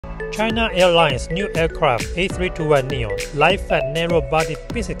China Airlines new aircraft A321neo lie-flat narrow-body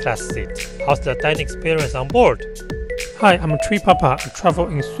business class seat. How's the dining experience on board? Hi, I'm Tree Papa, a travel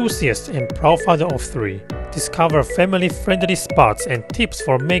enthusiast and proud father of 3. Discover family-friendly spots and tips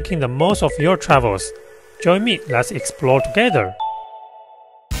for making the most of your travels. Join me, let's explore together.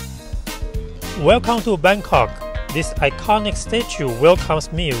 Welcome to Bangkok. This iconic statue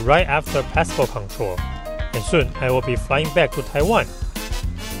welcomes me right after passport control. And soon I will be flying back to Taiwan.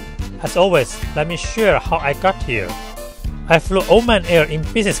 As always, let me share how I got here. I flew Oman Air in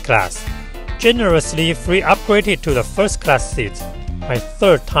business class, generously free upgraded to the first class seat, my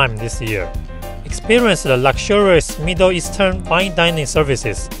 3rd time this year. Experienced the luxurious Middle Eastern fine dining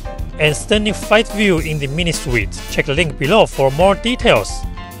services and stunning flight view in the mini suite. Check the link below for more details.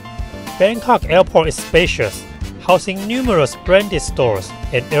 Bangkok Airport is spacious, housing numerous branded stores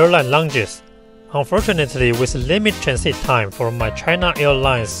and airline lounges. Unfortunately, with limited transit time for my China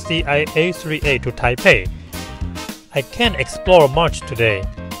Airlines CIA38 to Taipei, I can't explore much today.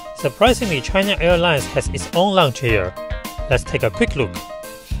 Surprisingly, China Airlines has its own lounge here. Let's take a quick look.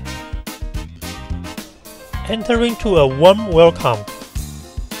 Entering to a warm welcome.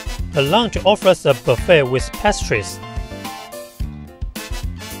 The lounge offers a buffet with pastries,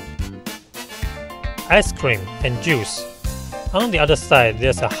 ice cream, and juice. On the other side,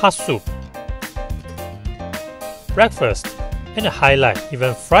 there's a hot soup, breakfast, and a highlight,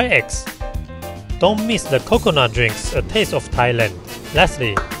 even fried eggs. Don't miss the coconut drinks, a taste of Thailand.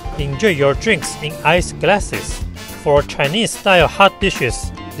 Lastly, enjoy your drinks in ice glasses. For Chinese-style hot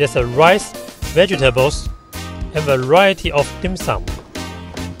dishes, there's a rice, vegetables, and a variety of dim sum.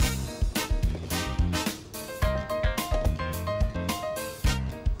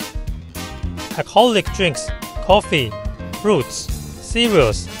 Alcoholic drinks, coffee, fruits,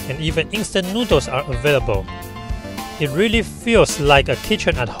 cereals, and even instant noodles are available. It really feels like a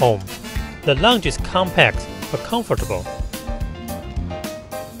kitchen at home. The lounge is compact but comfortable.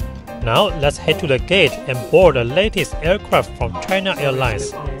 Now let's head to the gate and board the latest aircraft from China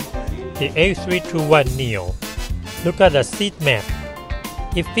Airlines, the A321neo. Look at the seat map.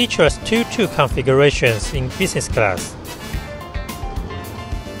 It features 2 configurations in business class.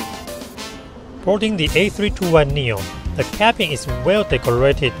 Boarding the A321neo, the cabin is well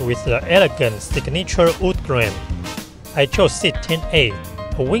decorated with the elegant signature wood grain. I chose seat 10A,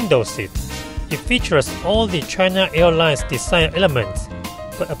 a window seat. It features all the China Airlines design elements,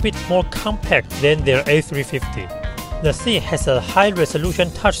 but a bit more compact than their A350. The seat has a high-resolution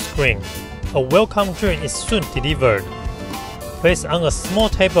touchscreen. A welcome drink is soon delivered. Placed on a small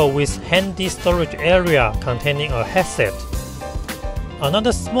table with handy storage area containing a headset.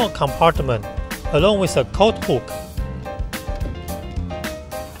 Another small compartment, along with a coat hook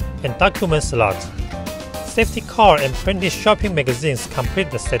and document slot. Safety car and printed shopping magazines complete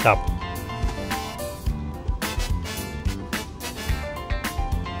the setup.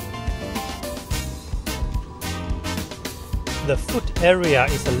 The foot area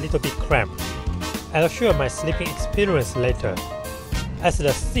is a little bit cramped. I'll share my sleeping experience later. As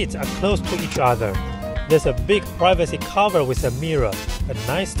the seats are close to each other, there's a big privacy cover with a mirror, a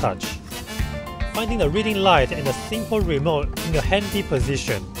nice touch. Finding the reading light and a simple remote in a handy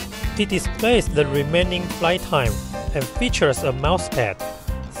position. It displays the remaining flight time and features a mousepad,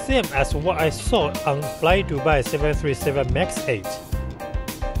 same as what I saw on Fly Dubai 737 MAX 8.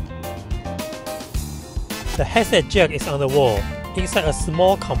 The headset jack is on the wall, inside a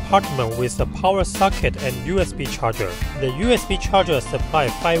small compartment with a power socket and USB charger. The USB charger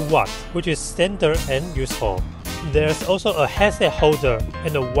supplies 5 watts, which is standard and useful. There's also a headset holder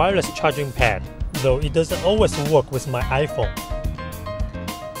and a wireless charging pad, though it doesn't always work with my iPhone.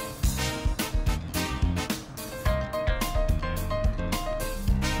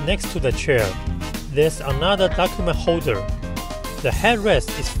 Next to the chair, there's another document holder. The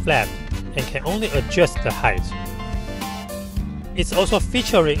headrest is flat and can only adjust the height. It's also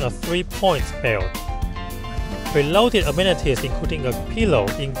featuring a 3-point belt. Preloaded amenities including a pillow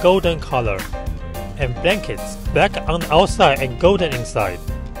in golden color and blankets, black on the outside and golden inside.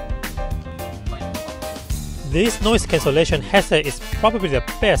 This noise cancellation headset is probably the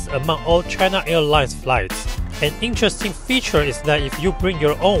best among all China Airlines flights. An interesting feature is that if you bring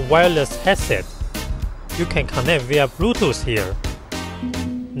your own wireless headset, you can connect via Bluetooth here.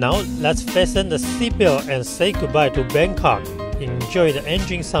 Now let's fasten the seatbelt and say goodbye to Bangkok. Enjoy the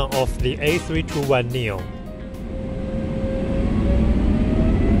engine sound of the A321neo.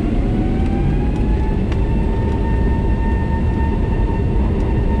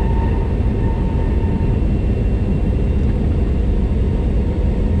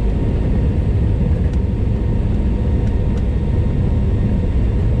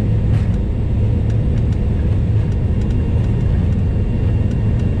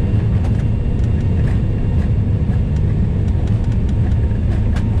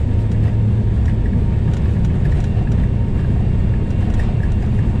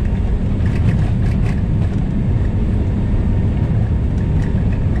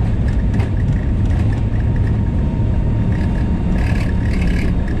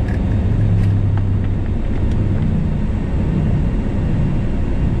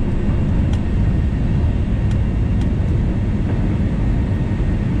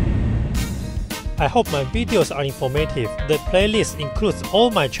 I hope my videos are informative. The playlist includes all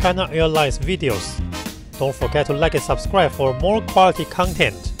my China Airlines videos. Don't forget to like and subscribe for more quality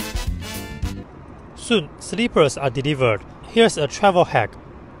content. Soon, sleepers are delivered. Here's a travel hack.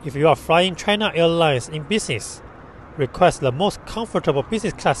 If you are flying China Airlines in business, request the most comfortable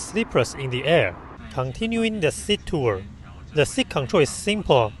business class sleepers in the air. Continuing the seat tour. The seat control is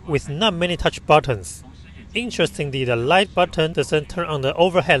simple with not many touch buttons. Interestingly, the light button doesn't turn on the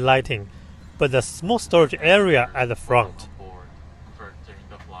overhead lighting, but the small storage area at the front.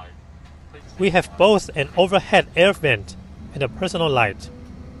 We have both an overhead air vent and a personal light.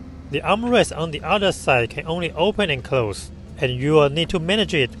 The armrest on the other side can only open and close, and you will need to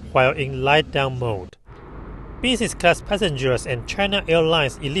manage it while in light down mode. Business class passengers and China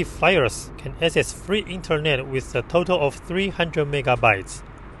Airlines elite flyers can access free internet with a total of 300 megabytes.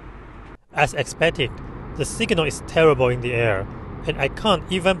 As expected, the signal is terrible in the air, and I can't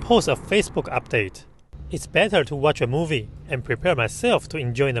even post a Facebook update. It's better to watch a movie and prepare myself to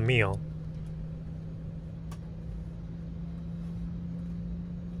enjoy the meal.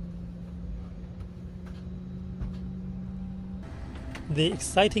 The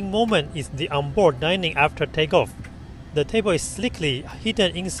exciting moment is the onboard dining after takeoff. The table is sleekly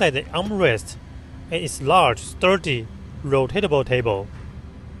hidden inside the armrest, and it's large, sturdy, rotatable table.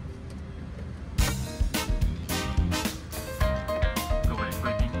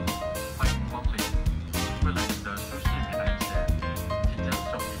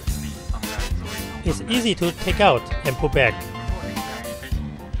 It's easy to take out and put back.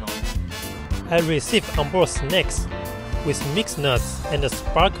 I received onboard snacks with mixed nuts and a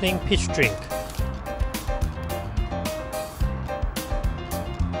sparkling peach drink.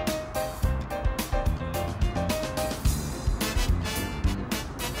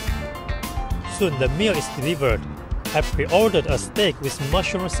 Soon the meal is delivered. I pre-ordered a steak with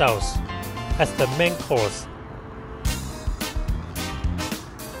mushroom sauce as the main course.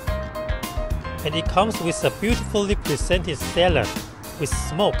 And it comes with a beautifully presented salad with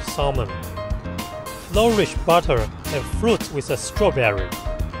smoked salmon, flourish butter, and fruit with a strawberry.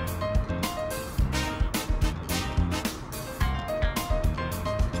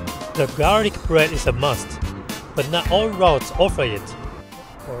 The garlic bread is a must, but not all routes offer it.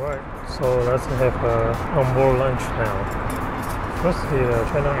 Alright, so let's have onboard lunch now. Firstly,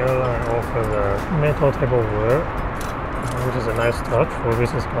 China Airline offers a metal tableware, which is a nice touch for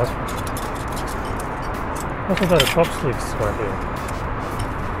business class. Also got the chopsticks right here.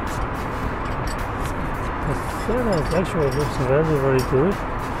 The salad actually looks very good.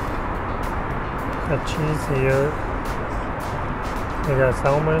 Got cheese here. We got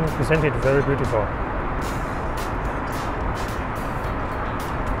salmon presented very beautiful.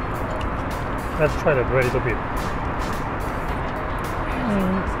 Let's try the bread a little bit.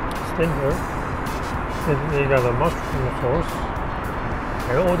 Standard. They got the mushroom sauce.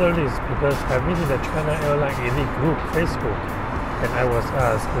 I ordered this because I visited the China Airline Elite Group Facebook, and I was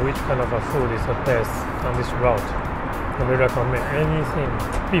asked which kind of a food is the best on this route. And they recommend anything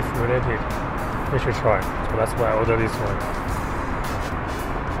beef related we should try. So that's why I ordered this one.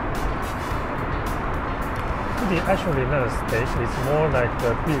 It's actually not a steak, it's more like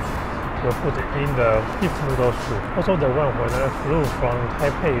the beef will put in the beef noodle soup. Also the one when I flew from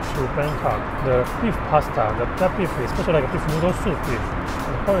Taipei to Bangkok, the beef pasta, that beef is especially like a beef noodle soup beef.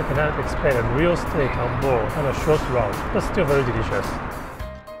 You probably cannot expect a real steak on board on a short route, but still very delicious.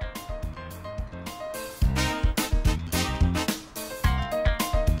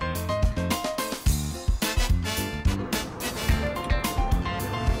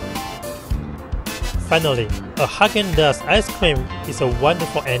 Finally, a Haagen-Dazs ice cream is a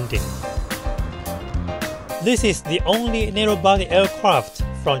wonderful ending. This is the only narrow-body aircraft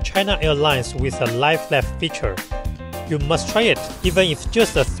from China Airlines with a live left feature. You must try it, even if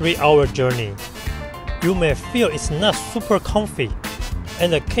just a 3-hour journey. You may feel it's not super comfy,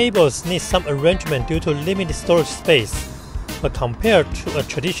 and the cables need some arrangement due to limited storage space. But compared to a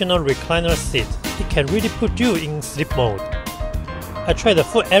traditional recliner seat, it can really put you in sleep mode. I tried the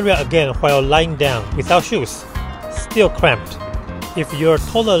foot area again while lying down without shoes. Still cramped. If you're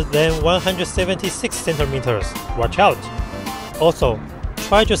taller than 176 centimeters, watch out. Also,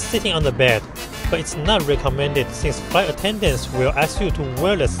 try just sitting on the bed, but it's not recommended since flight attendants will ask you to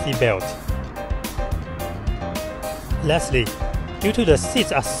wear the seatbelt. Lastly, due to the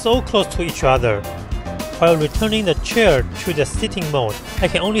seats are so close to each other, while returning the chair to the sitting mode, I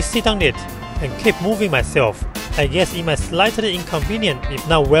can only sit on it and keep moving myself. I guess it might slightly inconvenient if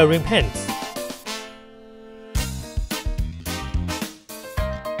not wearing pants.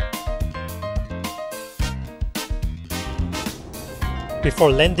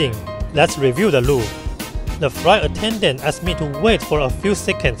 Before landing, Let's review the loo. The flight attendant asked me to wait for a few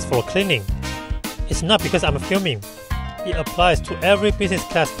seconds for cleaning. It's not because I'm filming. It applies to every business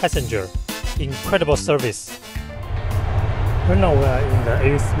class passenger. Incredible service. Right now we are in the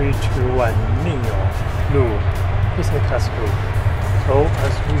A321neo loo, business class loo. So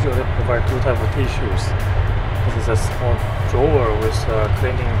as usual, they provide two types of tissues. This is a small drawer with a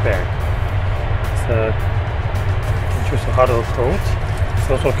cleaning bag. It can choose a hot or cold. It's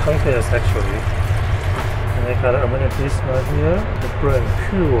also contactless actually. And they got amenities right here. The brand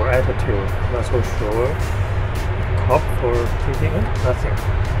Pure Attitude, not so sure. Cup for drinking, nothing.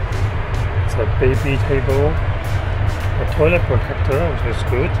 It's a baby table, a toilet protector, which is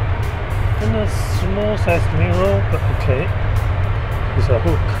good, and a small size mirror, but okay. With a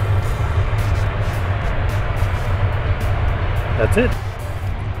hook. That's it.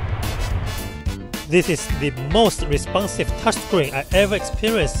 This is the most responsive touchscreen I ever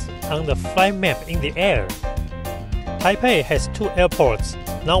experienced on the flight map in the air. Taipei has two airports.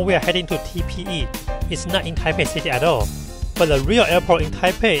 Now we are heading to TPE. It's not in Taipei City at all, but the real airport in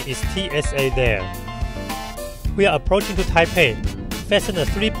Taipei is TSA there. We are approaching to Taipei, fasten a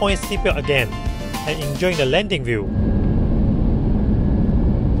 3-point seatbelt again, and enjoying the landing view.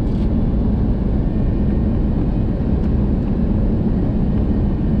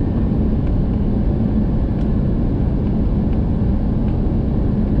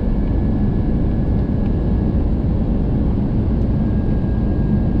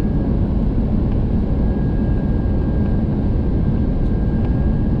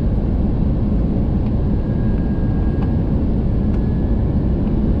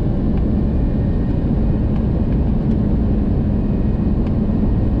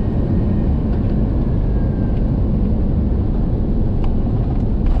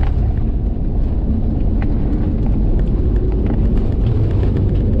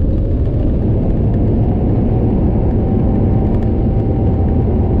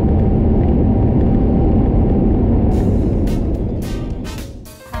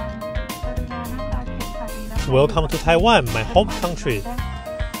 Welcome to Taiwan, my home country.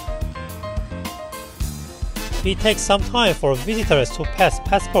 It takes some time for visitors to pass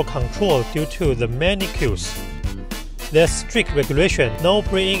passport control due to the many queues. There's strict regulation no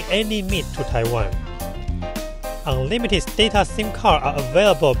bringing any meat to Taiwan. Unlimited data SIM cards are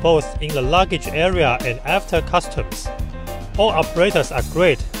available both in the luggage area and after customs. All operators are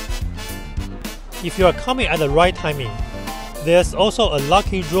great. If you are coming at the right timing, there's also a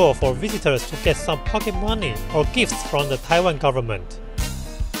lucky draw for visitors to get some pocket money or gifts from the Taiwan government.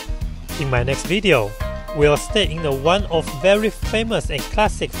 In my next video, we'll stay in the one of very famous and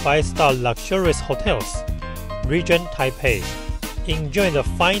classic 5-star luxurious hotels, Regent Taipei, enjoying the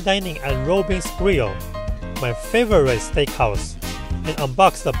fine dining at Robin's Grill, my favorite steakhouse, and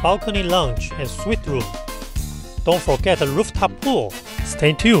unbox the balcony lounge and suite room. Don't forget the rooftop pool.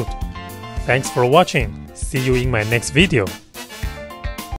 Stay tuned. Thanks for watching. See you in my next video.